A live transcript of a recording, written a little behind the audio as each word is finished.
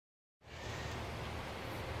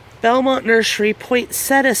Belmont Nursery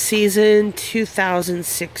Poinsettia Season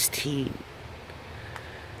 2016.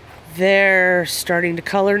 They're starting to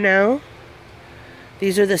color now.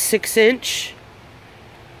 These are the 6-inch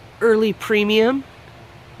early premium.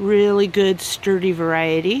 Really good sturdy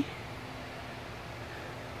variety.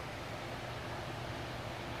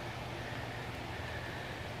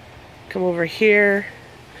 Come over here.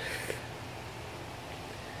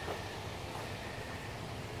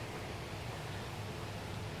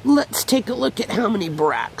 Let's take a look at how many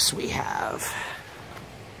bracts we have.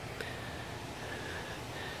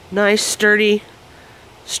 Nice, sturdy,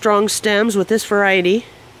 strong stems with this variety.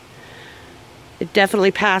 It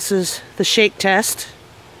definitely passes the shake test.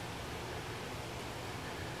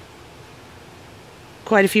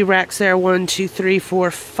 Quite a few bracts there. 1, 2, 3,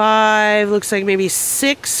 4, 5. Looks like maybe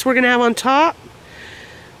 6 we're going to have on top.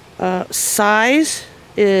 Size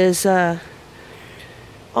is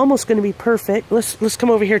almost going to be perfect. Let's come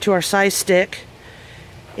over here to our size stick.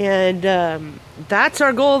 And that's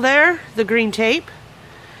our goal there, the green tape.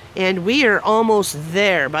 And we are almost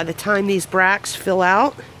there. By the time these bracts fill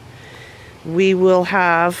out, we will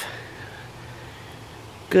have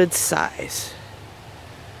good size.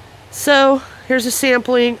 So here's a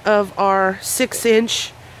sampling of our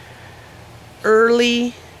 6-inch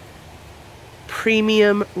early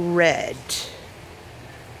premium red.